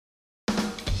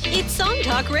It's Song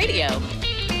Talk Radio.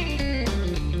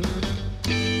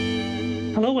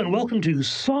 Hello and welcome to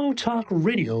Song Talk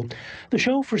Radio, the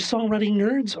show for songwriting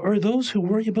nerds or those who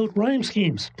worry about rhyme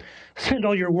schemes. Send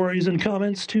all your worries and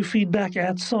comments to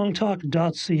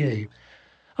feedback@songtalk.ca.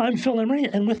 I'm Phil Emery,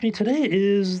 and with me today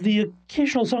is the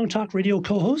occasional Song Talk Radio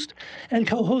co-host and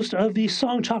co-host of the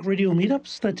Song Talk Radio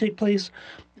meetups that take place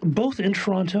both in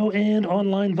Toronto and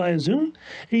online via Zoom,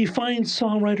 a fine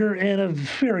songwriter and a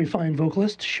very fine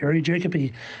vocalist, Sherry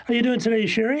Jacoby. How you doing today,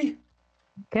 Sherry?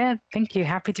 Good, thank you.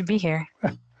 Happy to be here.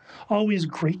 Always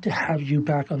great to have you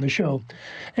back on the show.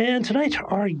 And tonight,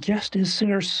 our guest is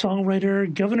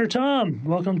singer-songwriter Governor Tom.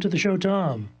 Welcome to the show,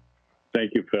 Tom.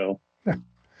 Thank you, Phil.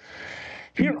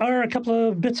 Here are a couple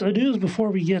of bits of news before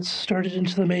we get started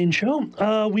into the main show.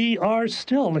 We are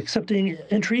still accepting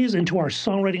entries into our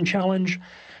Songwriting Challenge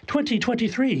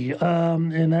 2023.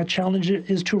 And that challenge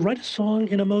is to write a song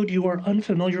in a mode you are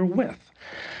unfamiliar with.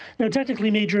 Now,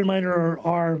 technically, major and minor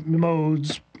are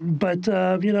modes, but,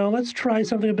 let's try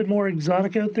something a bit more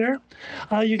exotic out there.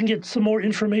 You can get some more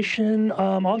information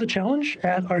on the challenge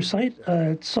at our site,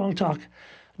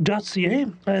 songtalk.ca,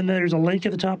 and there's a link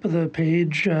at the top of the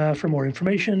page for more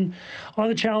information on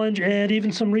the challenge and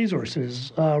even some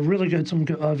resources. Really good, some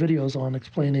videos on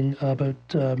explaining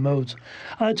about modes.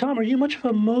 Tom, are you much of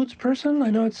a modes person? I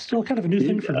know it's still kind of a new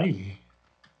thing for me.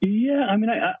 Yeah, I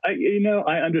mean, I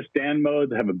understand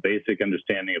modes. I have a basic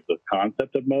understanding of the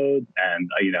concept of modes, and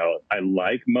I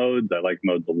like modes. I like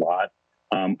modes a lot.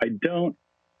 I don't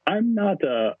have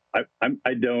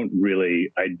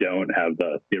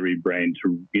the theory brain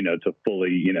to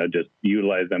fully just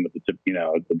utilize them at the tip,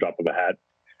 at the drop of a hat.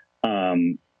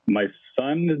 My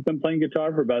son has been playing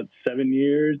guitar for about 7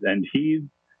 years, and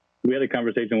we had a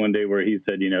conversation one day where he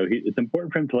said, it's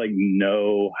important for him to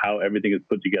know how everything is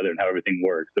put together and how everything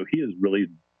works. So he's really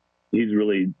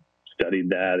studied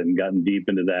that and gotten deep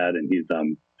into that, and he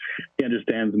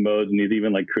understands modes, and he's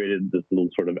even created this little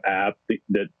sort of app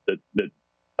that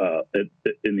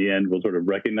in the end will sort of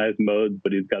recognize modes,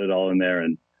 but he's got it all in there.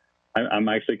 And I'm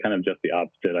actually kind of just the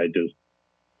opposite.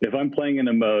 If I'm playing in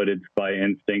a mode, it's by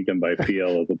instinct and by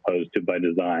feel as opposed to by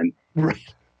design.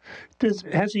 Right.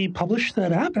 Has he published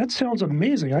that app? That sounds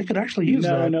amazing. I could actually use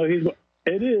that. No, it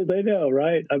is. I know,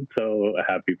 right? I'm so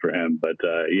happy for him. But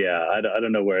I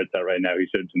don't know where it's at right now. He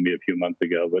showed it to me a few months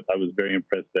ago, but I was very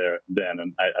impressed there then,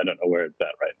 and I don't know where it's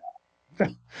at right now.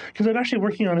 Because I'm actually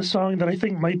working on a song that I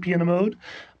think might be in a mode,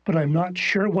 but I'm not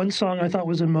sure. One song I thought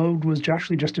was in mode was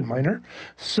actually just in minor.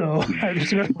 So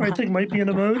there's another one I think might be in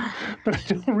a mode, but I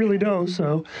don't really know.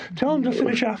 So tell him to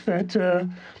finish off that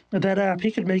app.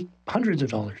 He could make hundreds of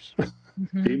dollars.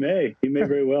 He may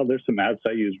very well. There's some apps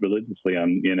I use religiously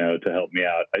on, to help me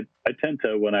out. I tend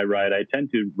to, when I write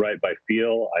by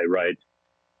feel. I write,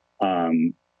 a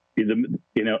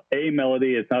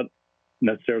melody. It's not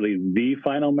necessarily the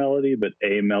final melody, but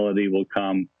a melody will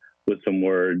come with some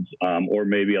words, or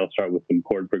maybe I'll start with some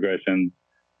chord progressions,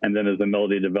 and then as the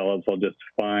melody develops, I'll just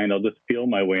feel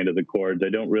my way into the chords.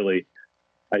 I'm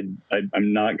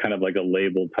not kind of like a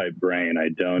label type brain. I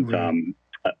don't, right.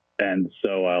 And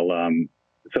so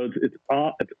it's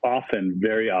often,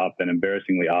 very often,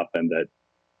 embarrassingly often, that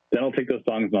then I'll take those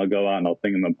songs and I'll go out and I'll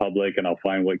sing them in public, and I'll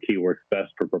find what key works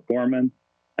best for performance.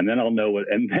 And then I'll know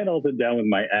and then I'll sit down with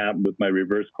my app, with my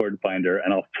reverse chord finder,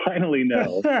 and I'll finally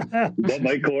know what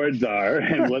my chords are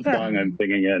and what song I'm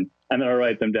singing in. And then I'll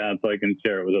write them down so I can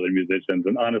share it with other musicians.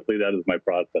 And honestly, that is my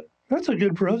process. That's a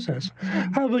good process.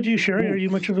 How about you, Sherry? Are you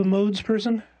much of a modes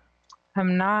person?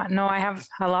 I'm not. No, I have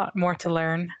a lot more to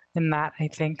learn in that, I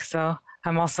think. So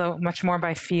I'm also much more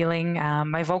by feeling.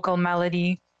 My vocal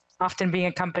melody often being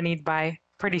accompanied by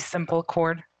pretty simple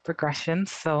chord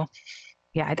progressions. So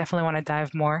yeah, I definitely want to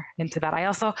dive more into that. I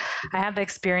had the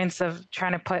experience of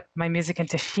trying to put my music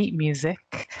into sheet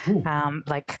music, and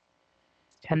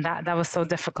that was so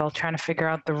difficult, trying to figure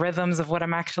out the rhythms of what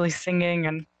I'm actually singing,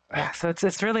 and so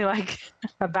it's really like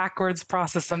a backwards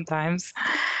process sometimes.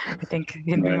 I think it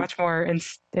can be much more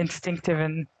instinctive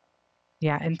and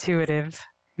intuitive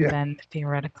than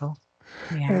theoretical.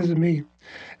 Yeah. As me.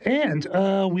 And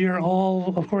we are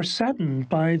all, of course, saddened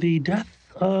by the death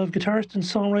of guitarist and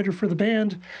songwriter for the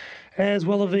band, as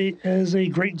well as a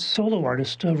great solo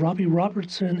artist, Robbie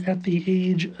Robertson, at the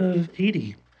age of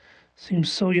 80. Seems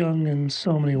so young in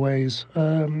so many ways.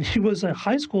 He was a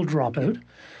high school dropout,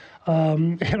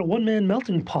 had a one-man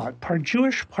melting pot, part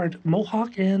Jewish, part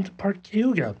Mohawk, and part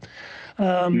Cayuga.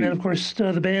 And, of course,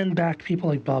 the band backed people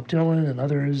like Bob Dylan and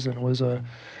others, and was a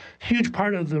huge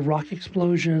part of the rock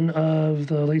explosion of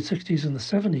the late 60s and the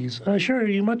 70s. Sherry, are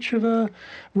you much of a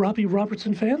Robbie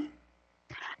Robertson fan?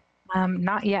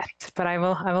 Not yet, but I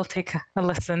will take a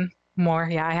listen more.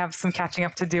 Yeah, I have some catching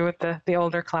up to do with the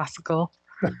older classical.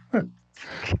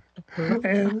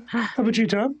 And how about you,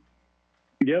 Tom?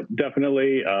 Yep,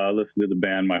 definitely listened to the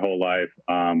band my whole life.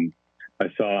 I'm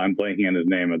blanking on his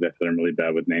name. I guess I'm really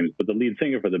bad with names, but the lead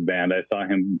singer for the band, I saw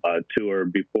him tour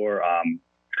before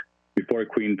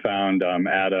Queen found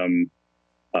Adam,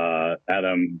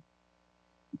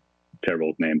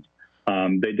 terrible names.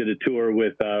 They did a tour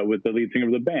with the lead singer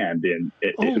of the band.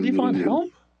 Levon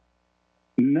Helm?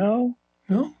 No,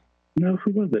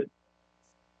 who was it?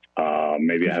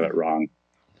 Maybe I have it wrong.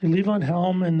 Levon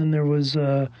Helm, and then there was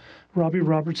Robbie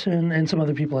Robertson and some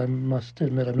other people I must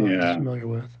admit I'm not as familiar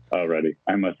with. Alrighty,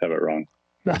 I must have it wrong.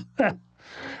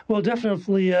 Well,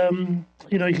 definitely, you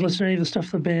can listen to any of the stuff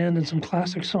of the band and some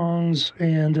classic songs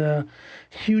and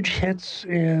huge hits.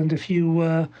 And if you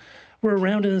were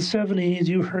around in the 70s,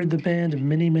 you heard the band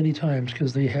many, many times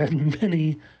because they had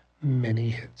many, many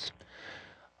hits.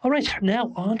 All right,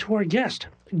 now on to our guest.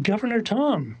 Governor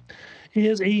Tom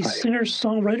is a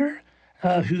singer-songwriter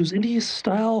whose indie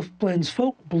style blends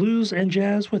folk, blues, and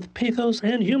jazz with pathos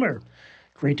and humor.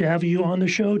 Great to have you on the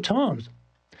show, Tom.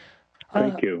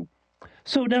 Thank you.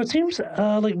 So now it seems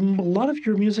like a lot of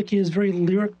your music is very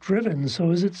lyric-driven.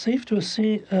 So is it safe to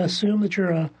assume that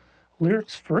you're a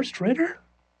lyrics-first writer?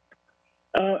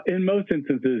 In most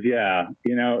instances, yeah.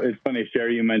 It's funny,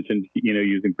 Sherry, you mentioned,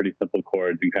 using pretty simple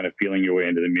chords and kind of feeling your way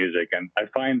into the music. And I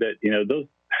find that,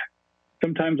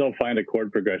 sometimes I'll find a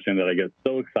chord progression that I get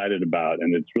so excited about,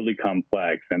 and it's really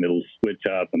complex, and it'll switch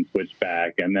up and switch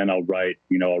back, and then I'll write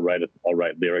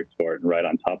lyrics for it and write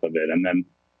on top of it, and then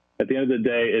at the end of the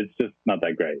day, it's just not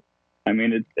that great. I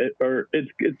mean,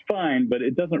 it's fine, but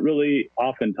it doesn't really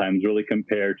oftentimes really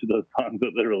compare to those songs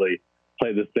that literally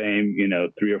play the same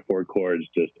 3 or 4 chords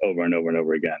just over and over and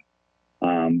over again.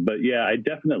 But yeah, I'm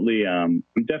definitely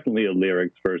a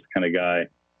lyrics first kind of guy.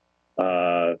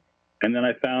 And then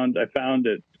I found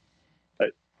it.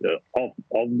 I'll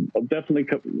definitely,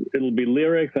 it'll be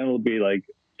lyrics, and it'll be like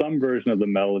some version of the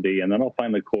melody, and then I'll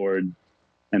find the chords,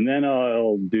 and then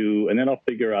I'll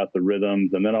figure out the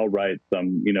rhythms, and then I'll write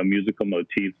some musical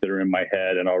motifs that are in my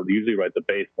head, and I'll usually write the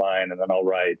bass line, and then I'll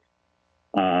write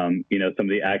some of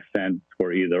the accents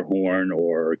for either horn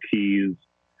or keys.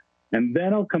 And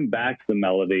then I'll come back to the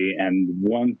melody, and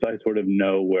once I sort of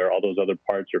know where all those other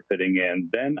parts are fitting in,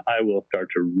 then I will start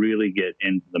to really get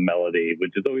into the melody,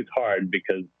 which is always hard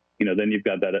because, then you've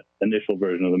got that initial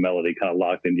version of the melody kind of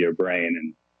locked into your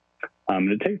brain.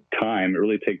 And it takes time. It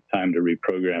really takes time to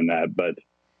reprogram that. But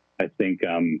I think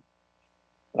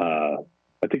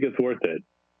it's worth it.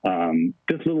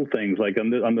 Just little things like on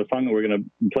the song that we're going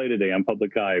to play today on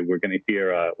Public Eye, we're going to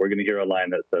hear a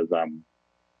line that says,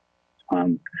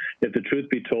 if the truth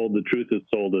be told, the truth is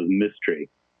sold as mystery.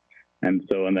 And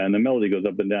so, and then the melody goes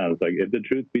up and down. It's like, if the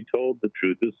truth be told, the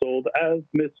truth is sold as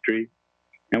mystery.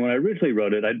 And when I originally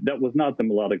wrote it, that was not the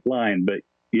melodic line, but,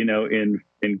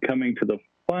 in coming to the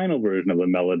final version of the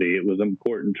melody, it was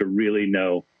important to really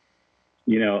know,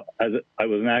 as I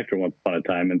was an actor once upon a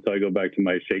time. And so I go back to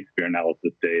my Shakespeare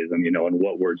analysis days and, and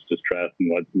what words to stress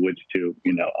and which to,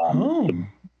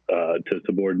 to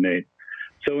subordinate.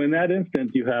 So in that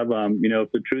instance, you have,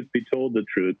 if the truth be told, the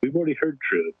truth. We've already heard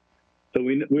truth. So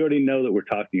we already know that we're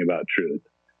talking about truth.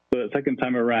 So the second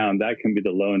time around, that can be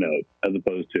the low note, as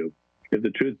opposed to, if the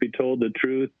truth be told, the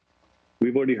truth,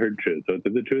 we've already heard truth. So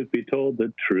if the truth be told,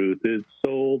 the truth is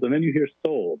sold, and then you hear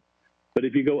sold. But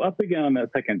if you go up again on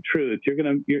that second truth,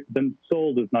 then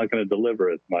sold is not going to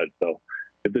deliver as much. So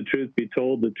if the truth be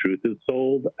told, the truth is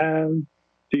sold as.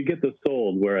 So you get the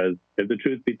sold, whereas if the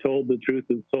truth be told, the truth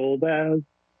is sold as,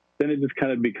 then it just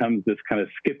kind of becomes this kind of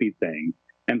skippy thing,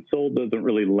 and sold doesn't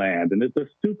really land. And it's a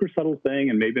super subtle thing,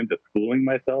 and maybe I'm just fooling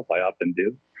myself. I often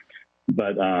do.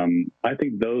 But I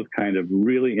think those kind of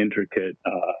really intricate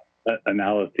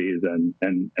analyses and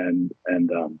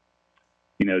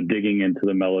digging into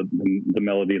the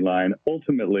melody line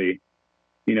ultimately,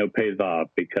 pays off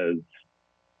because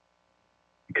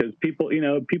people,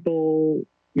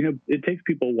 it takes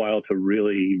people a while to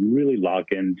really, really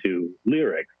lock into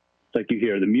lyrics. It's like you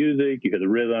hear the music, you hear the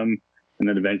rhythm, and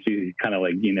then eventually you kind of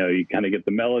you kind of get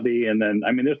the melody. And then,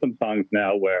 I mean, there's some songs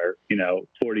now where,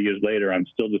 40 years later, I'm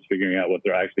still just figuring out what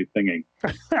they're actually singing.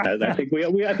 I think we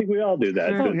all do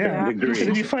that. Oh, yeah.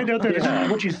 And you find out that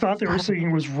what you thought they were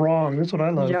singing was wrong. That's what I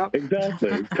love. Yep.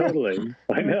 Exactly. Totally.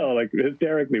 I know, like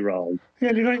hysterically wrong. Yeah,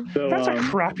 and you're like, that's a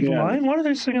crappy line. Why are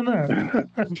they singing that?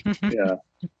 Yeah.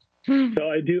 So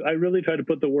I really try to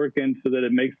put the work in so that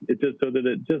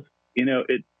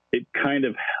it kind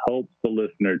of helps the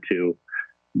listener to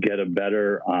get a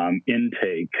better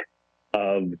intake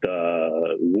of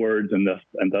the words and thus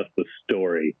the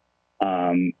story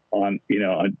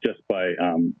just by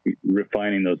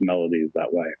refining those melodies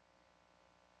that way.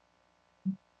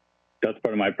 That's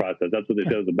part of my process. That's what the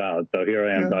show's about. So here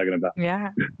I am talking about. Yeah,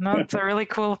 no, it's a really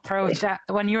cool approach.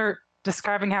 When you're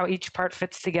describing how each part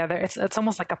fits together, it's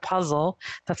almost like a puzzle.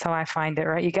 That's how I find it,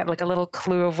 right? You get like a little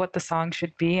clue of what the song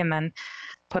should be, and then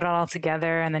put it all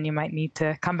together, and then you might need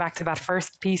to come back to that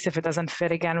first piece if it doesn't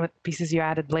fit again with pieces you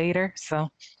added later. So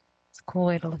it's a cool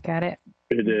way to look at it.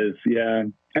 It is, yeah.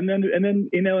 And then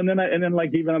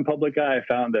like even on Public Eye, I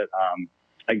found that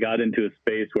I got into a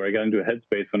space where I got into a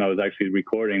headspace when I was actually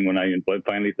recording, when I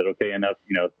finally said, okay, enough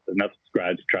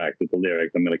scratch tracks with the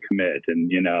lyrics. I'm going to commit. And,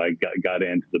 I got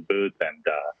into the booth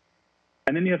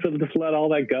and then you have to just let all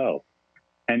that go,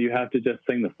 and you have to just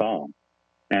sing the song.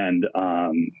 And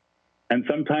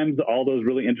sometimes all those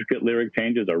really intricate lyric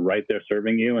changes are right there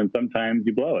serving you. And sometimes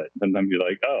you blow it. Sometimes you're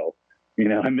like, oh,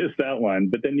 I missed that one.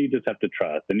 But then you just have to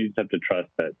trust. And you just have to trust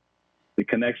that the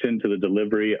connection to the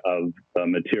delivery of the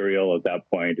material at that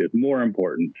point is more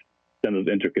important than those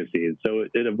intricacies. So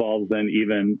it evolves then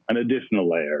even an additional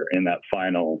layer in that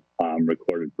final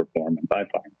recorded performance, I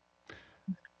find.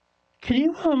 Can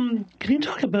you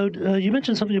talk about? You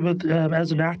mentioned something about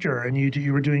as an actor, and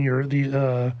you were doing your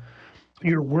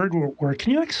word work.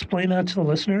 Can you explain that to the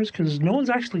listeners? Because no one's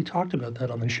actually talked about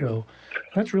that on the show.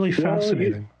 That's really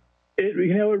fascinating. It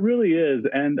really is.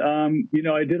 And, I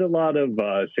did a lot of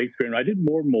Shakespeare, and I did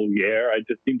more Moliere. I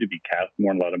just seemed to be cast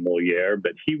more in a lot of Moliere,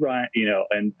 but he wrote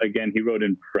in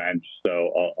French.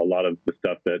 So a lot of the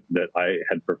stuff that I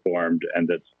had performed and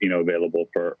that's, available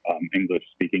for English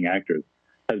speaking actors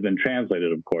has been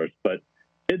translated, of course, but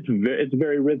it's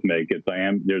very rhythmic.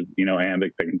 There's,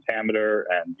 Iambic Pentameter,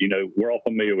 and, we're all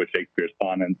familiar with Shakespeare's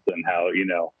sonnets and how,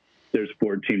 there's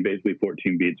 14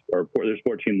 beats, or there's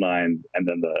 14 lines, and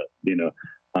then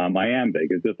iambic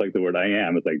is just like the word I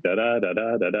am. It's like da da da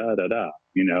da da da da da.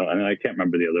 And I can't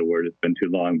remember the other word. It's been too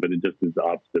long, but it just is the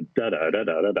opposite. Da da da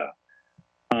da da da.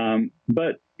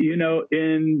 But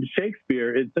in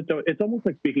Shakespeare, it's almost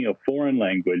like speaking a foreign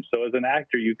language. So as an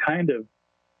actor, you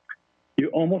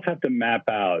almost have to map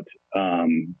out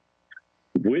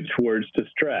which words to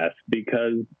stress,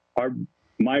 because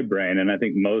my brain, and I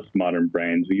think most modern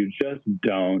brains, you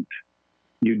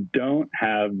don't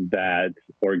have that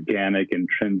organic,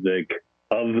 intrinsic,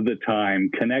 of the time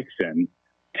connection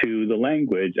to the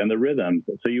language and the rhythms.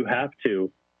 So you have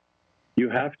to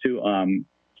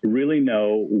really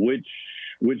know which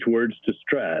words to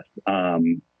stress.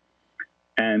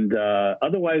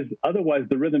 Otherwise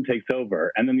the rhythm takes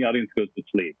over, and then the audience goes to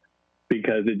sleep,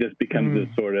 because it just becomes this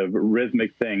sort of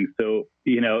rhythmic thing. So,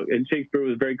 and Shakespeare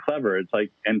was very clever. It's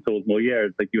like, and so was Moliere.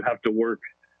 It's like you have to work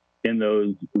in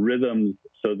those rhythms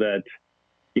so that,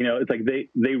 it's like they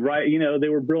write, they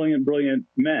were brilliant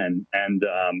men. And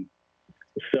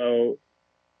so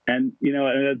there's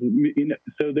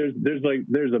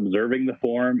observing the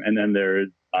form, and then there's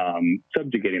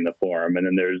subjugating the form, and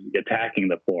then there's attacking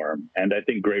the form. And I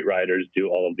think great writers do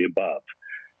all of the above.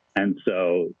 And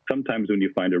so sometimes when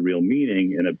you find a real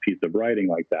meaning in a piece of writing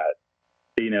like that,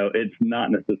 it's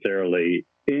not necessarily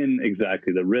in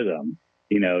exactly the rhythm.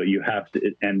 You have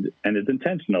to, and it's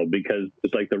intentional, because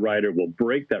it's like the writer will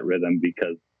break that rhythm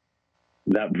because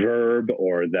that verb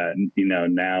or that,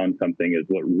 noun something is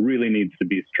what really needs to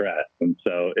be stressed. And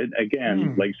so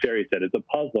like Sherry said, it's a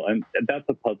puzzle, and that's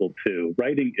a puzzle too.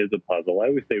 Writing is a puzzle. I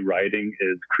always say writing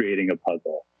is creating a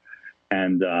puzzle.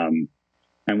 And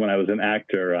when I was an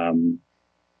actor, I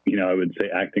would say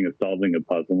acting is solving a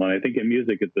puzzle. And I think in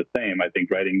music, it's the same. I think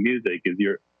writing music is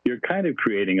you're kind of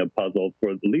creating a puzzle, for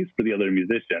at least for the other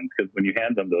musicians, because when you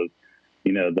hand them those,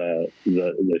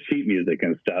 the sheet music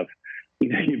and stuff,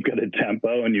 you've got a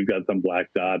tempo and you've got some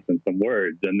black dots and some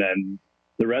words, and then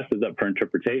the rest is up for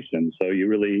interpretation. So you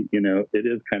really, it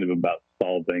is kind of about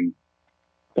solving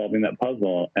that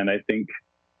puzzle. And I think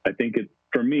it's,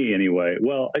 for me anyway,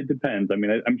 well, it depends. I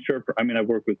mean, I've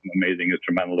worked with some amazing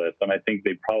instrumentalists, and I think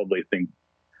they probably think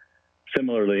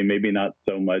similarly, maybe not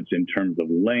so much in terms of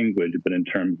language, but in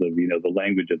terms of, the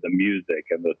language of the music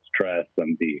and the stress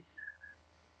and the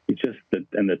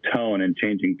tone, and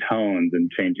changing tones and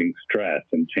changing stress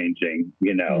and changing,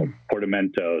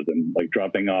 portamentos and like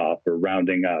dropping off or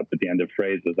rounding up at the end of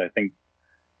phrases. I think,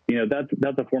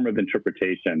 that's a form of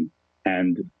interpretation.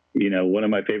 And one of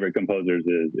my favorite composers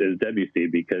is Debussy,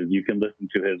 because you can listen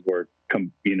to his work,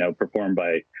 performed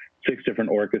by 6 different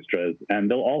orchestras, and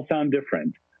they'll all sound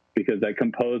different, because that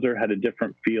composer had a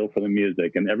different feel for the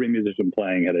music, and every musician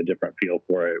playing had a different feel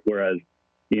for it. Whereas,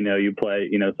 you play,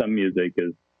 some music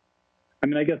is,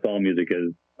 I guess all music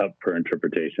is up for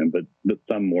interpretation, but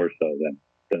some more so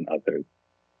than others.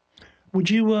 Would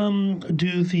you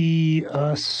do the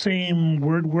same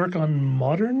word work on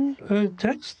modern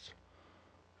texts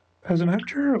as an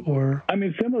actor, or? I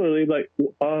mean, similarly, like,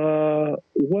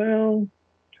 well,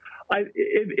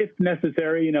 if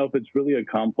necessary, you know, if it's really a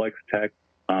complex text,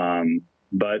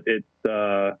 but it's,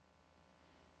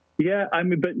 yeah, I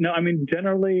mean, but no, I mean,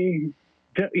 generally,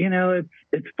 you know,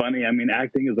 it's funny. I mean,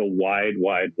 acting is a wide,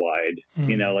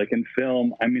 you know, like in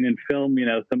film, you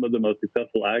know, some of the most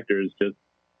successful actors just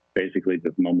basically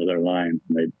just mumble their lines,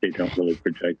 and they don't really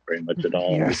project very much at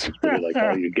all. Yes. It's really like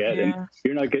all you get, Yeah. and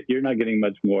you're not getting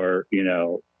much more, you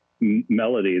know,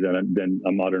 melody than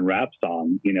a modern rap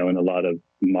song, you know, in a lot of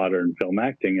modern film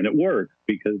acting, and it works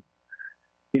because,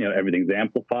 you know, everything's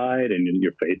amplified and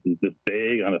your face is this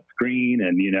big on a screen,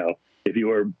 and, you know, if you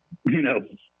were, you know,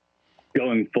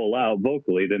 going full out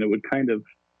vocally, then it would kind of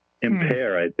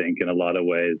impair, I think, in a lot of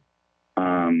ways.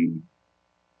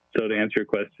 So to answer your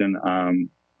question, I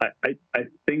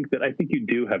think you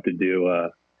do have to do a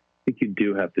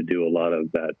lot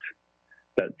of that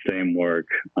same work,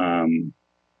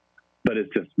 but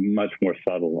it's just much more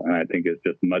subtle, and I think it's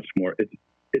just much more.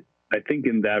 I think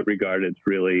in that regard, it's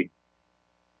really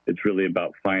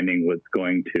about finding what's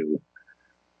going to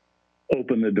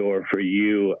open the door for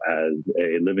you as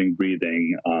a living,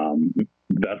 breathing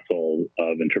vessel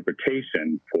of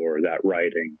interpretation for that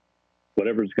writing.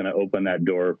 Whatever's going to open that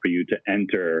door for you to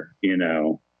enter, you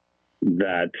know,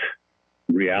 that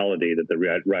reality that the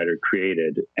writer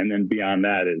created, and then beyond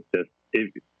that, it's just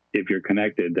if you're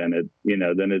connected, then it's, you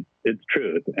know, then it's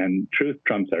truth, and truth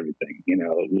trumps everything, you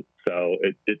know. So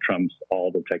it trumps all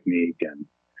the technique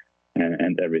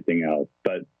and everything else.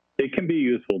 But it can be a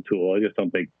useful tool. I just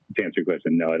don't think, to answer your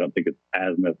question, no, I don't think it's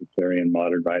as necessary in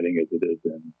modern writing as it is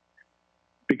in,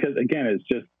 because again, I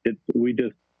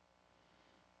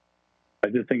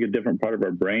just think a different part of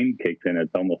our brain kicks in. It's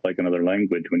almost like another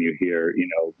language when you hear, you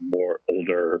know, more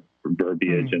older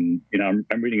verbiage. And, you know,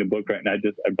 I'm reading a book right now.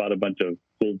 I bought a bunch of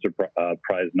Pulitzer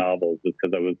Prize novels just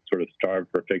because I was sort of starved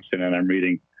for fiction. And I'm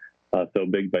reading So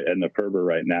Big by Edna Ferber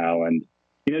right now. And,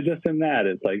 you know, just in that,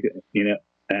 it's like, you know,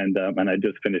 and I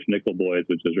just finished Nickel Boys,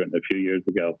 which was written a few years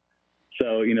ago.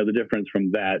 So, you know, the difference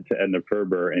from that to Edna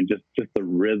Ferber, and just the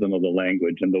rhythm of the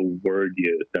language and the word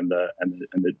use and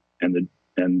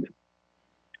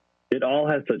it all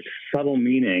has such subtle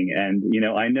meaning. And, you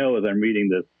know, I know as I'm reading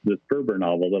this Ferber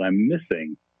novel that I'm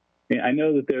missing. I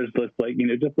know that there's this, like, you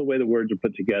know, just the way the words are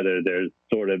put together, there's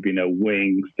sort of, you know,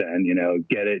 winks and, you know,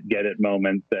 get it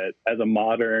moments that as a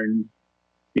modern,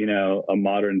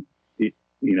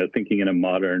 thinking in a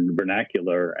modern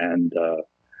vernacular, and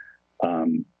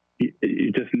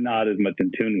you're just not as much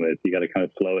in tune with. You got to kind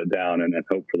of slow it down and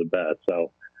hope for the best.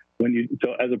 So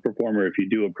as a performer, if you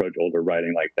do approach older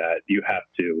writing like that, you have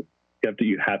to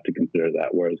consider that.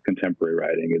 Whereas contemporary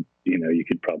writing, it's, you know, you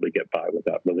could probably get by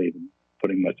without really even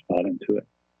putting much thought into it.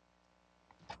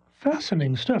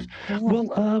 Fascinating stuff.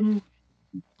 Well,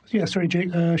 yeah, sorry,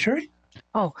 Jake, Sherry?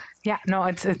 Oh, yeah, no,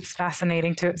 it's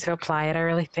fascinating to apply it. I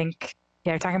really think,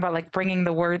 yeah, you're talking about like bringing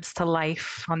the words to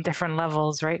life on different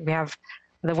levels, right? We have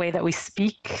the way that we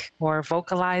speak or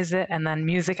vocalize it, and then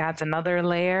music adds another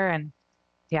layer. And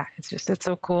yeah, it's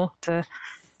so cool to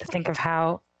think of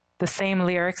how the same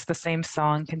lyrics, the same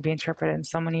song can be interpreted in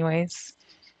so many ways.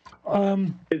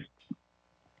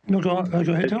 No, go ahead.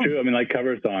 It's true. I mean, like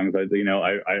cover songs, I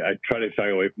try to shy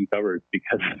away from covers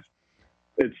because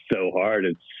it's so hard.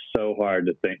 It's so hard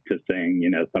to sing, you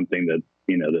know, something that's,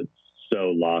 you know, that's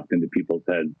so locked into people's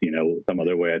heads, you know, some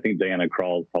other way. I think Diana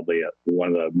Krall is probably one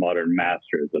of the modern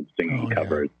masters of singing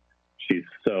covers. Yeah. She's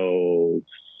so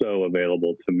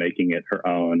available to making it her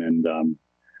own. And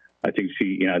I think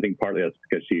partly that's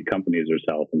because she accompanies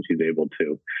herself and she's able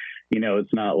to, you know,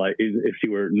 it's not like if she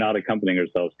were not accompanying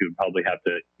herself, she would probably have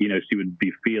to, you know, she would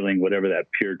be feeling whatever that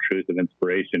pure truth of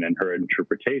inspiration and her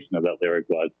interpretation of that lyric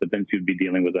was, but then she would be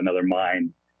dealing with another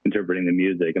mind interpreting the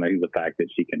music. And I think the fact that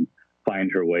she can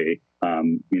find her way,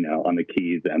 you know, on the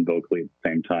keys and vocally at the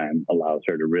same time allows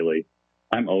her to really,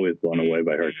 I'm always blown away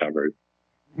by her covers.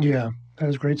 Yeah, that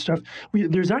is great stuff.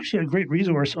 There's actually a great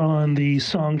resource on the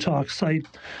Song Talk site.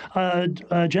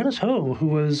 Janice Ho, who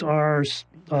was our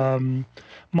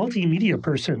multimedia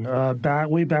person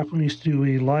way back when we used to do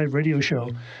a live radio show,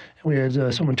 and we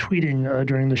had someone tweeting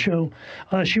during the show.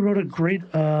 She wrote a great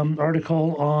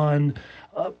article on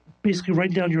basically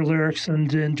writing down your lyrics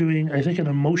and then doing, I think, an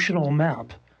emotional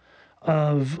map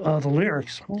of the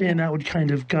lyrics, and that would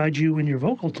kind of guide you in your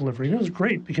vocal delivery. And it was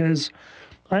great because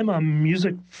I'm a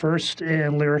music first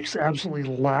and lyrics absolutely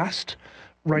last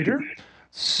writer.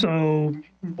 So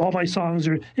all my songs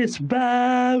are, it's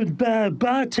bartender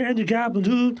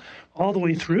gabadoo all the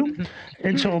way through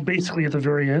until basically at the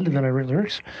very end, and then I write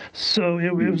lyrics. So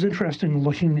it was interesting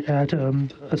looking at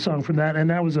a song from that, and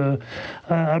that was a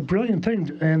brilliant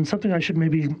thing, and something I should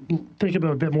maybe think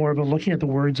about a bit more, about looking at the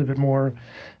words a bit more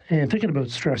and thinking about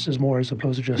stresses more as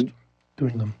opposed to just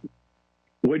doing them.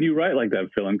 When you write like that,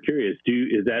 Phil, I'm curious.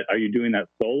 Are you doing that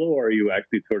solo, or are you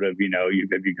actually sort of, have you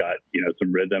got,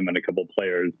 some rhythm and a couple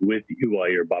players with you while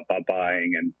you're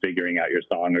buying and figuring out your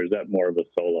song, or is that more of a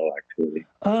solo activity?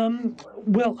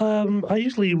 I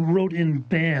usually wrote in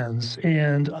bands,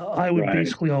 and I would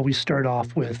basically always start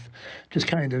off with just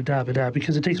kind of dab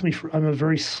because it takes me. I'm a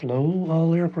very slow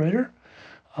lyric writer,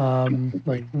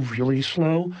 like really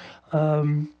slow.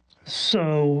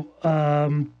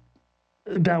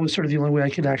 That was sort of the only way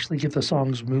I could actually get the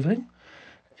songs moving.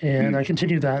 And I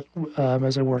continue that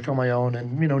as I work on my own.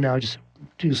 And, now I just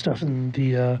do stuff in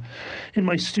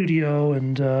my studio.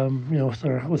 And,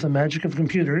 with the magic of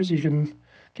computers, you can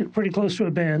get pretty close to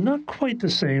a band. Not quite the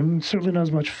same, certainly not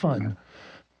as much fun.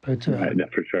 But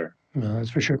for sure. No,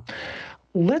 that's for sure.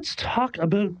 Let's talk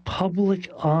about Public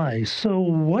Eye. So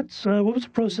what was the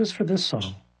process for this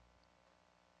song?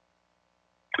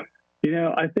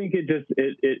 I think it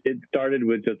started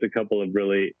with just a couple of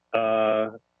really. I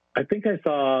think I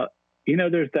saw.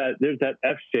 There's that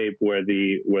F shape where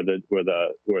the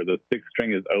sixth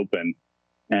string is open,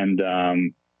 and I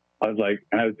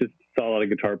just saw a lot of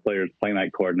guitar players playing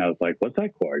that chord, and I was like, "What's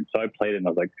that chord?" So I played it, and I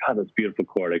was like, "God, that's a beautiful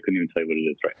chord." I couldn't even tell you what it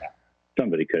is right now.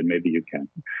 Somebody could, maybe you can,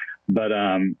 but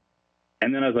and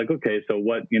then I was like, "Okay, so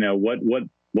what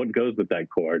goes with that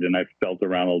chord?" And I felt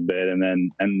around a little bit,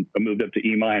 and I moved up to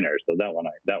E minor. So that one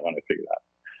I figured out.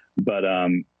 But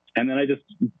and then I just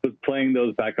was playing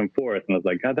those back and forth, and I was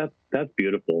like, God, that's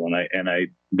beautiful. And I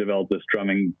developed this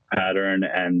strumming pattern,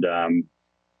 and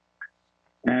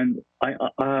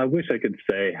I wish I could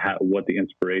say what the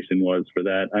inspiration was for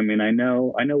that. I mean, I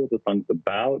know what the song's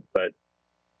about, but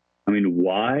I mean,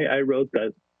 why I wrote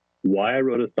a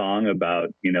song about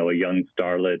a young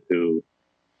starlet who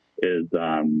is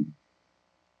the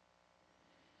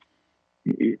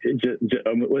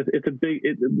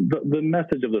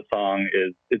message of the song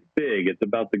is, it's big, it's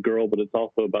about the girl, but it's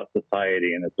also about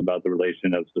society, and it's about the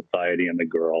relation of society and the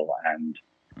girl, and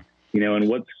and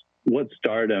what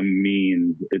stardom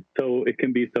means. It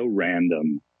can be so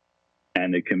random,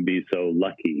 and it can be so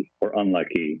lucky or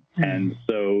unlucky, and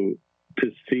so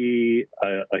to see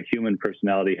a human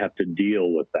personality have to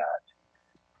deal with that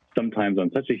sometimes on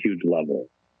such a huge level.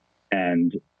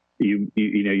 And you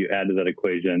add to that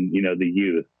equation, the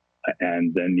youth,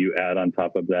 and then you add on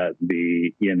top of that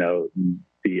the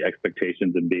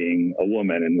expectations of being a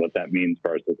woman and what that means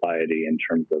for our society in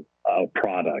terms of a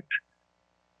product.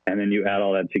 And then you add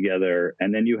all that together,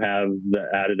 and then you have the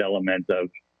added element of,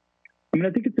 I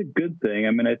think it's a good thing.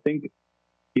 I think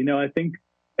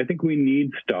we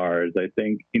need stars. I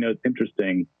think, it's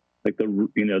interesting, like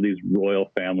these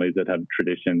royal families that have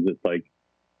traditions. It's like,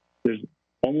 there's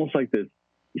almost like this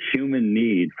human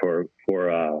need for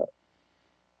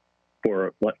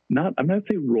what, not, I'm not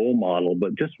saying role model,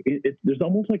 but just there's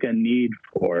almost like a need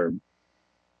for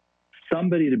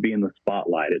somebody to be in the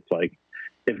spotlight. It's like,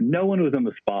 if no one was in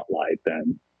the spotlight,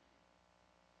 then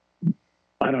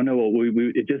I don't know what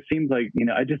it just seems like,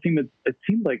 it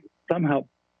seems like somehow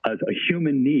a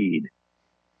human need.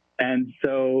 And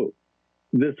so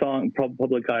this song,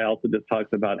 Public Eye, also just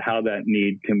talks about how that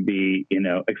need can be,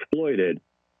 exploited,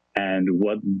 and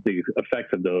what the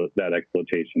effects of that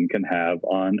exploitation can have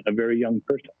on a very young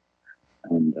person.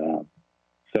 And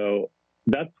so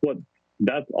that's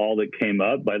all that came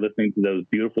up by listening to those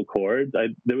beautiful chords.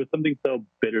 There was something so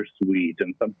bittersweet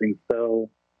and something so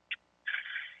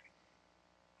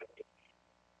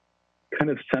kind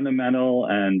of sentimental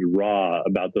and raw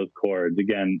about those chords.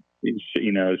 Again,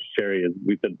 Sherry, as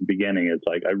we said at the beginning, it's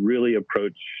like I really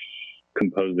approach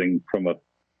composing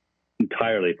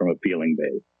entirely from a feeling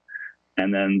base.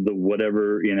 And then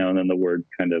and then the words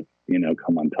kind of,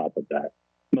 come on top of that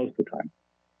most of the time.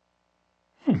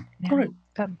 Yeah, all right.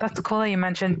 That's cool that you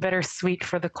mentioned bittersweet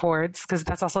for the chords, because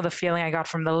that's also the feeling I got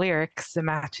from the lyrics. It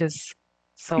matches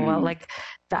so well, like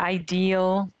the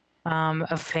ideal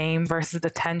of fame versus the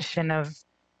tension of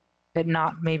it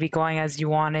not maybe going as you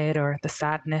wanted, or the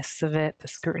sadness of it, the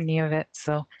scrutiny of it.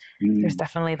 So there's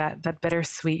definitely that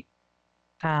bittersweet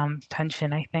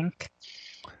tension, I think.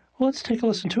 Well, let's take a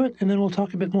listen to it, and then we'll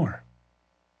talk a bit more.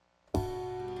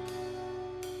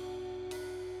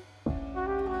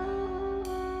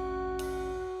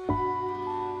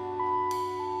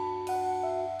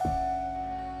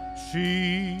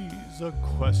 She's a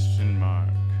question mark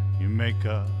you make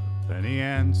up any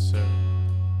answer.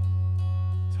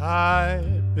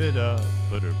 Type it up,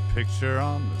 put her picture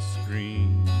on the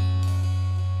screen.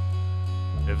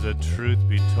 If the truth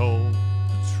be told,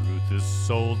 the truth is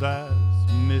sold as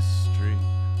mystery.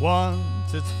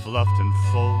 Once it's fluffed and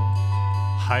full,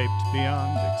 hyped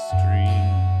beyond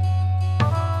extreme.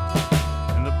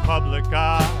 In the public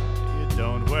eye, you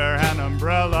don't wear an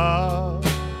umbrella.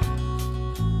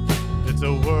 It's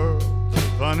a world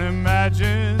of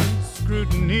unimagined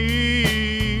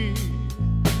scrutiny.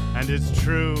 And it's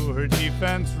true, her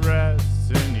defense rests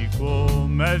in equal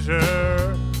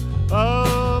measure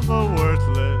of a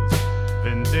worthless,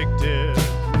 vindictive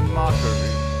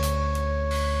mockery.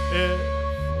 If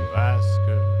you ask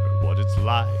her what it's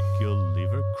like, you'll leave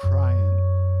her crying.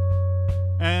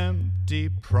 Empty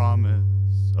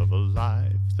promise of a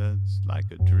life that's like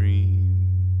a dream.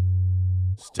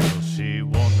 Still, she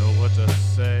won't know what to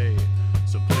say,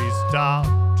 so please stop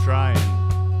trying.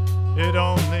 It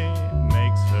only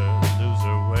makes her lose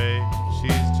her way.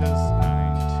 She's just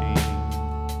 19.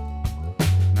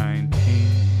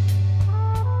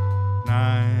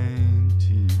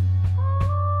 19.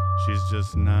 She's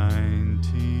just 19.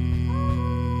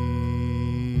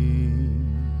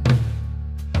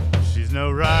 She's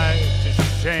no right to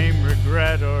shame,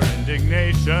 regret, or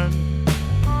indignation.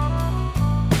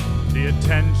 The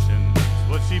attention's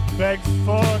what she begs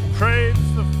for,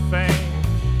 craves the fame.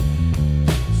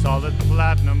 Solid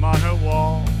platinum on her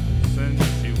wall since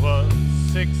she was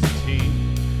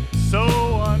 16. So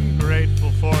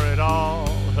ungrateful for it all,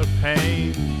 her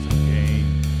pain's a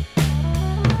game.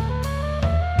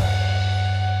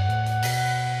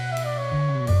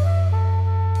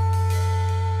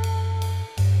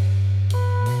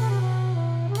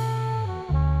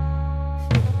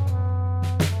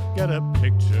 Get a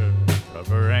picture of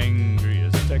her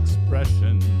angriest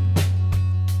expression.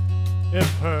 If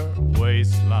her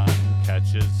waistline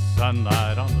catches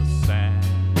sunlight on the sand,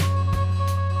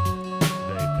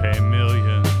 they pay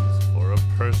millions for a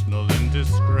personal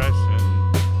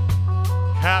indiscretion,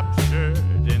 captured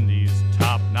in these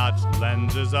top-notch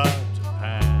lenses of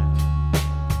Japan.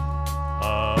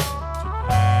 Of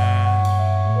Japan.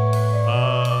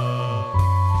 Of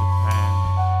Japan.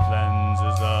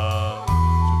 Lenses of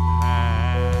Japan.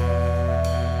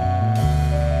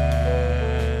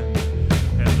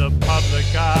 In the public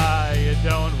eye, you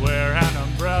don't wear an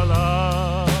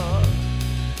umbrella.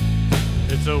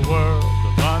 It's a world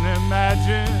of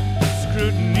unimagined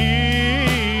scrutiny.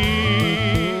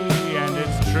 And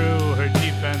it's true, her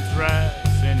defense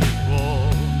rests in equal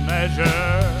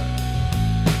measure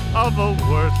of a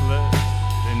worthless,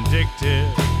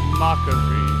 vindictive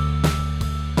mockery.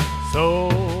 So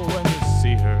when you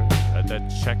see her at that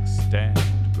check stand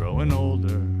growing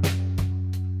older,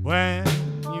 when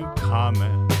you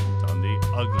comment on the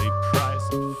ugly price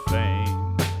of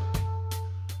fame,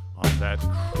 on that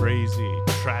crazy,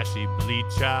 trashy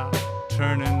bleach out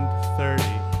turning 30,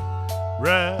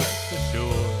 rest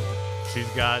assured she's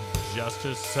got just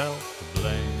herself to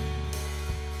blame.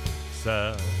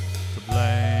 Self to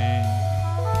blame.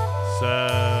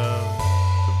 Self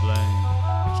to blame.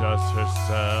 Just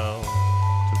herself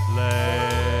to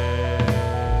blame.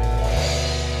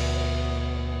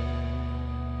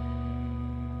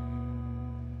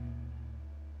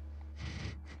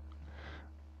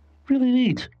 Really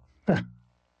neat.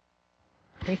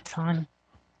 Great song.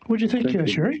 What'd you think, Thank you.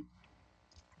 Sherry?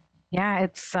 Yeah,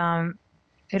 it's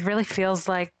it really feels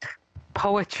like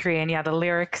poetry, and yeah, the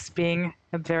lyrics being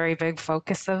a very big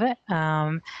focus of it,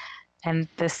 and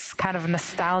this kind of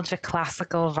nostalgic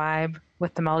classical vibe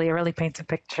with the melody. It really paints a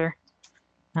picture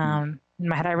in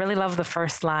my head. I really love the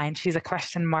first line. She's a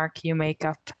question mark, you make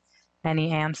up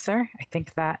any answer. I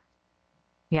think that,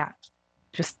 yeah,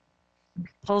 just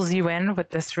pulls you in with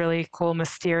this really cool,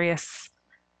 mysterious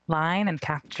line and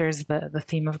captures the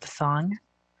theme of the song.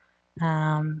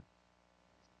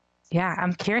 Yeah,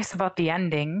 I'm curious about the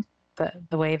ending,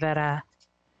 the way that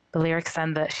the lyrics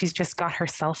end, that she's just got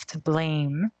herself to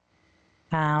blame.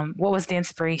 What was the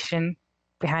inspiration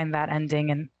behind that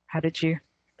ending, and how did you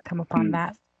come upon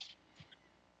that?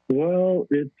 Well,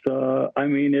 it's, I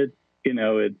mean, it's, you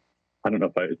know, it's, I don't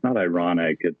know if it's not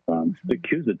ironic. It's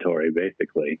accusatory,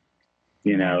 basically.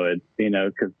 You know, it's, you know,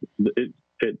 because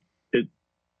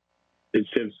it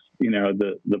shifts, you know,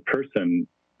 the person,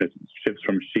 it shifts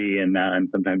from she and now, and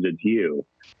sometimes it's you.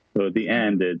 So at the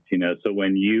end, it's, you know, so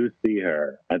when you see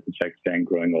her at the check stand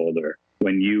growing older,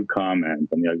 when you comment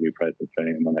on the ugly price of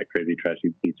fame, on that crazy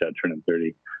trashy beach out turning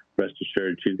 30, rest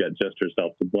assured she's got just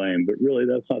herself to blame. But really,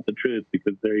 that's not the truth,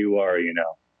 because there you are, you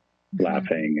know,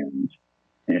 laughing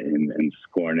and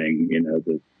scorning, you know,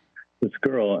 this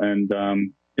girl. And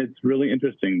it's really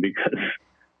interesting because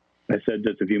I said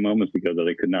just a few moments ago that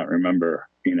I could not remember,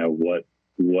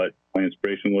 what my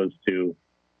inspiration was to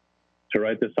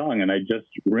write the song, and I just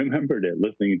remembered it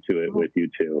listening to it with you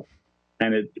two.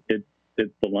 And it's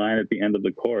the line at the end of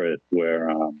the chorus where,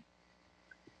 and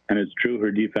it's true,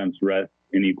 her defense rests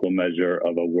in equal measure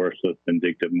of a worthless,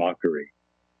 vindictive mockery.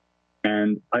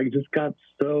 And I just got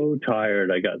so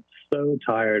tired. I got so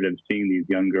tired of seeing these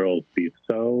young girls be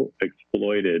so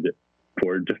exploited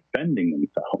for defending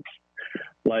themselves.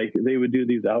 Like, they would do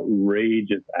these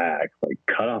outrageous acts, like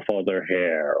cut off all their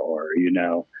hair, or,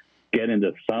 get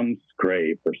into some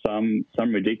scrape or some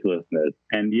ridiculousness.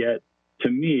 And yet, to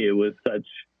me, it was,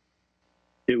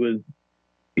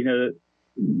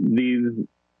 these,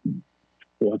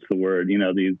 what's the word?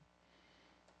 These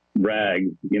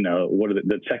rags, what are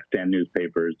the check stand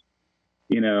newspapers,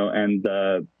 and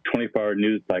the 24-hour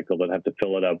news cycle that have to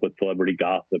fill it up with celebrity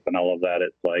gossip and all of that.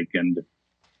 It's like, and,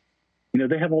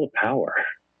 they have all the power.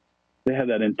 They have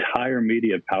that entire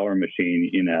media power machine,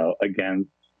 against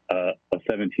a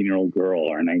 17-year-old girl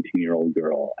or a 19-year-old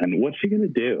girl. And what's she going to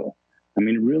do? I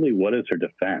mean, really, what is her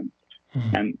defense?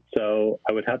 Mm-hmm. And so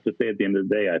I would have to say at the end of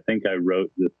the day, I think I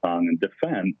wrote this song in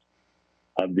defense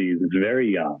of these very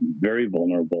young, very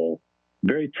vulnerable,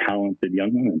 very talented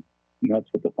young women. And that's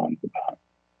what the song's about.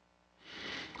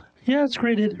 Yeah, it's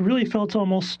great. It really felt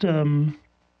almost, I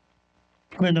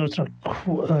know it's not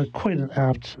quite an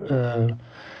apt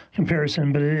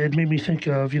comparison, but it made me think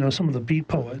of, some of the beat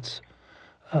poets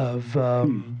of,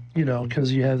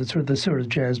 because you have the sort of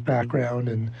jazz background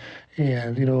and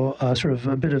sort of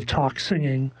a bit of talk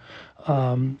singing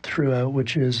throughout,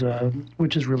 which is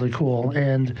really cool.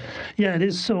 And yeah, it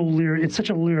is so it's such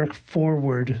a lyric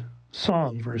forward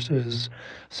song versus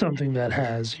something that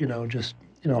has, just,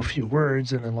 a few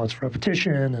words and then lots of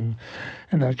repetition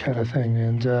and that kind of thing.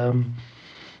 And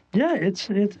yeah, it's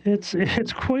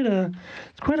quite a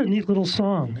neat little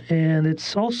song, and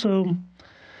it's also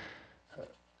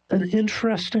an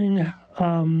interesting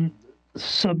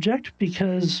subject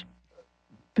because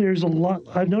there's a lot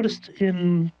I've noticed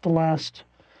in the last,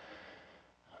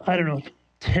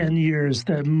 10 years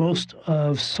that most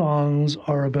of songs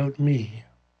are about me.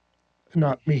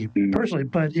 Not me personally,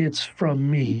 but it's from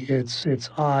me. It's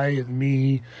I and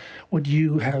me, what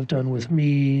you have done with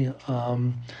me.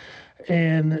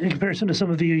 And in comparison to some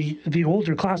of the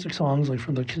older classic songs, like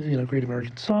from the Great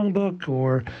American Songbook,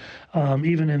 or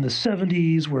even in the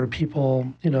 70s, where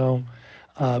people,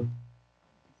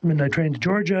 Midnight Train to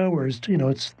Georgia, where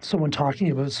it's someone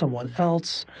talking about someone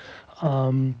else,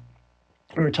 or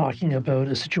talking about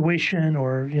a situation,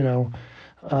 or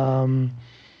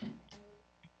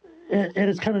and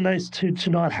it's kind of nice to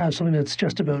not have something that's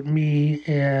just about me,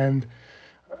 and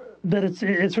that it's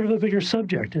sort of a bigger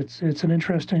subject. It's an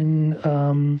interesting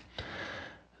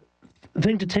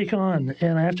thing to take on,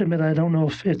 and I have to admit, I don't know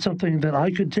if it's something that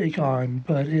I could take on,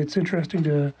 but it's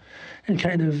interesting and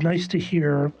kind of nice to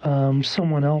hear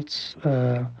someone else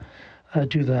do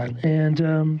that.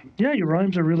 And yeah, your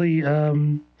rhymes are really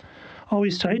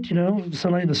always tight,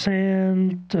 Sunlight in the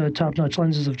Sand, Top-Notch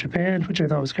Lenses of Japan, which I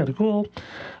thought was kind of cool.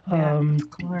 Yeah,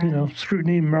 cool.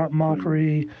 Scrutiny,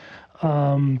 mockery,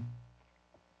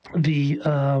 the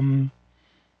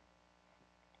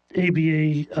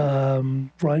ABA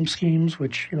rhyme schemes,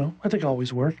 which, I think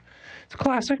always work. It's a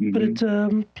classic, but it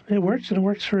works, and it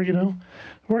works for,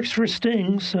 works for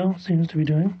Sting, so seems to be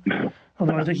doing.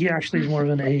 Although I think he actually is more of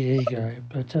an AA guy,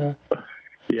 but...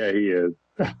 yeah, he is.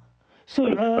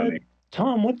 So,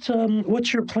 Tom,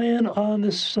 what's your plan on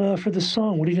this for this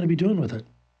song? What are you going to be doing with it?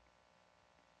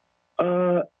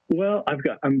 Well,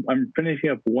 I'm finishing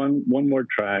up one more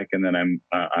track, and then I'm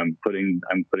putting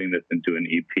this into an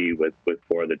EP with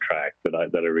 4 of the tracks that I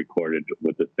recorded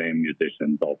with the same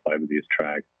musicians, all 5 of these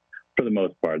tracks, for the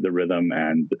most part, the rhythm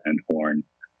and horn,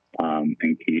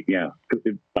 and key. Yeah,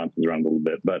 it bounces around a little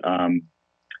bit, but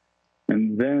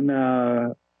and then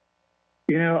I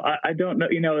don't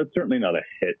know, it's certainly not a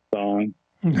hit song,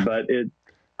 but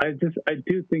I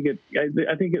do think it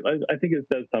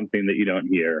does something that you don't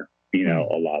hear,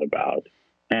 a lot about.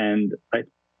 And I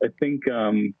think,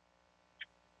 so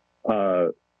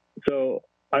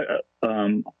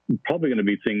I'm probably going to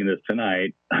be singing this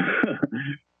tonight.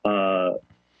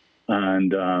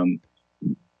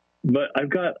 But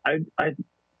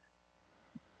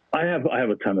I have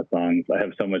a ton of songs. I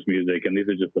have so much music, and these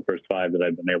are just the first 5 that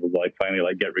I've been able to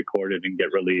finally get recorded and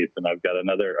get released. And I've got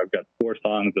 4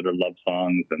 songs that are love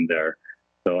songs, and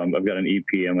I've got an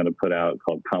EP I'm going to put out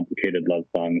called Complicated Love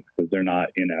Songs, because they're not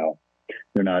an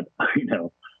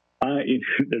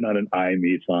I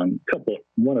me song.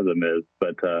 One of them is,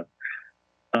 but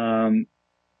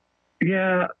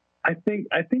Yeah, I think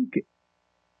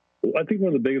one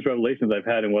of the biggest revelations I've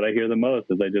had and what I hear the most,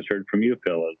 as I just heard from you,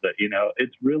 Phil, is that,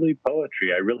 it's really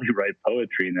poetry. I really write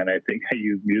poetry, and then I think I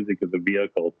use music as a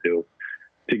vehicle to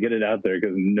get it out there,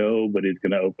 because nobody's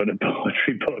going to open a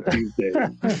poetry book these days.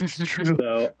 That's true.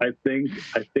 So I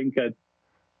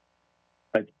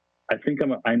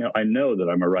know that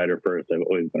I'm a writer first. I've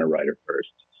always been a writer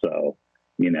first. So,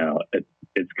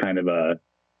 it's kind of a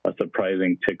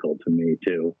surprising tickle to me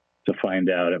too, to find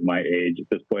out at my age, at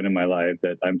this point in my life,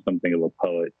 that I'm something of a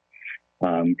poet.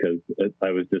 Because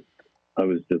I've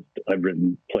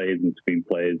written plays and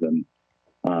screenplays and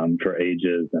for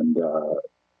ages, and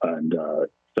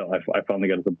so I finally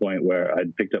got to the point where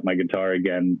I'd picked up my guitar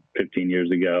again 15 years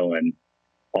ago, and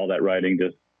all that writing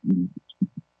just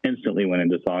instantly went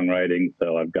into songwriting.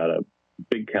 So I've got a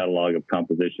big catalog of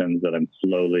compositions that I'm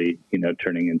slowly,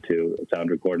 turning into sound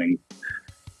recordings.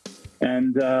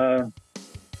 And so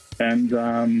I'm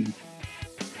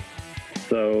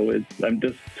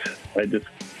just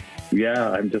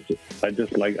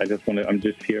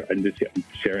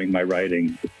sharing my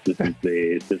writing. This is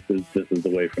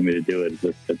the way for me to do it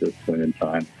at this point in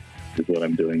time, is what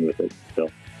I'm doing with it. So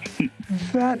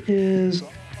that is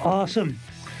awesome.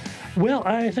 Well,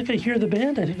 I think I hear the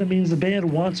band. I think that means the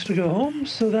band wants to go home.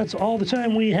 So that's all the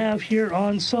time we have here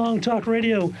on Song Talk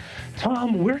Radio.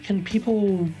 Tom, where can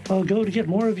people go to get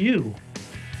more of you?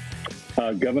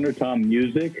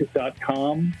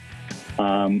 GovernorTomMusic.com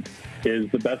is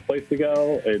the best place to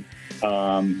go. It's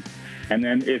and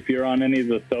then if you're on any of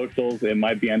the socials, it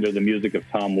might be under the music of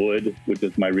Tom Wood, which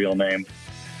is my real name,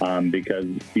 because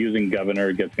using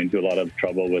Governor gets me into a lot of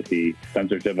trouble with the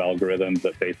censorship algorithms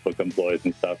that Facebook employs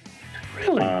and stuff.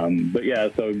 Really? But yeah,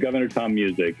 so Governor Tom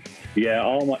Music. Yeah,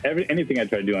 anything I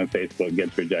try to do on Facebook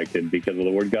gets rejected because of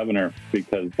the word governor.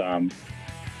 Because I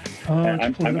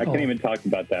can't even talk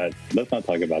about that. Let's not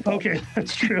talk about that. Okay,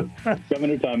 that's true.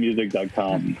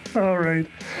 GovernorTomMusic.com. All right.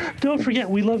 Don't forget,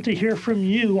 we love to hear from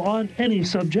you on any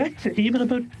subject, even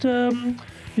about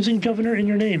using Governor in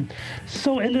your name.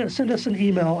 So send us an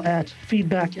email at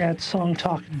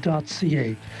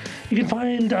feedback@songtalk.ca. You can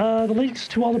find the links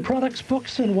to all the products,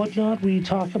 books, and whatnot we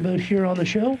talk about here on the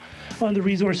show on the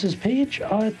resources page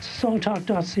at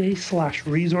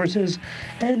songtalk.ca/resources.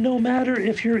 And no matter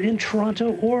if you're in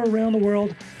Toronto or around the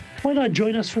world, why not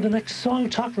join us for the next Song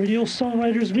Talk Radio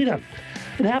Songwriters Meetup?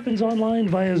 It happens online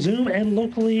via Zoom and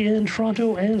locally in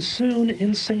Toronto and soon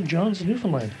in St. John's,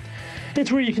 Newfoundland.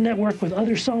 It's where you can network with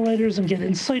other songwriters and get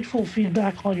insightful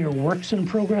feedback on your works in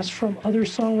progress from other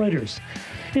songwriters.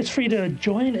 It's free to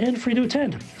join and free to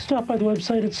attend. Stop by the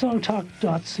website at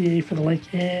songtalk.ca for the link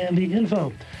and the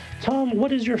info. Tom,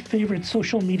 what is your favorite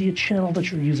social media channel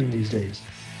that you're using these days?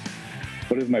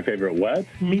 What is my favorite what?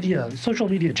 Social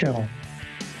media channel.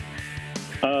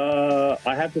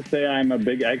 I have to say I'm a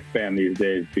big X fan these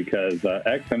days, because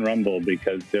X and Rumble,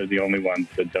 because they're the only ones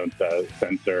that don't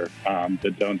censor,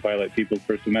 that don't violate people's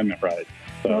First Amendment rights.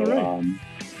 So, all right.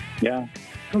 Yeah.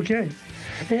 Okay.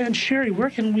 And Sherry, where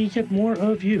can we get more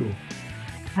of you?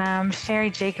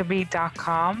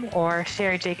 SherryJacoby.com or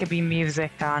SherryJacoby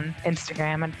Music on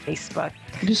Instagram and Facebook.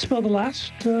 Could you spell the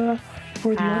last for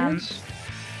the audience?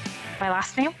 My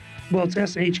last name? Well, it's Sherry.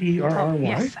 Yes,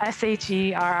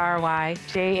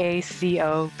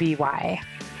 SherryJacoby.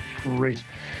 Great.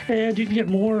 And you can get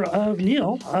more of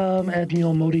Neil at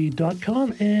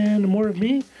neilmodi.com and more of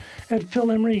me at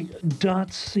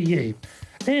philemery.ca.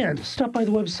 And stop by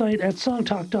the website at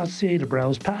songtalk.ca to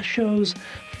browse past shows,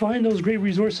 find those great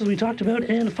resources we talked about,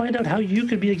 and find out how you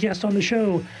could be a guest on the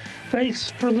show.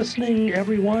 Thanks for listening,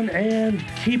 everyone, and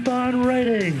keep on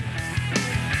writing.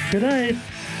 Good night.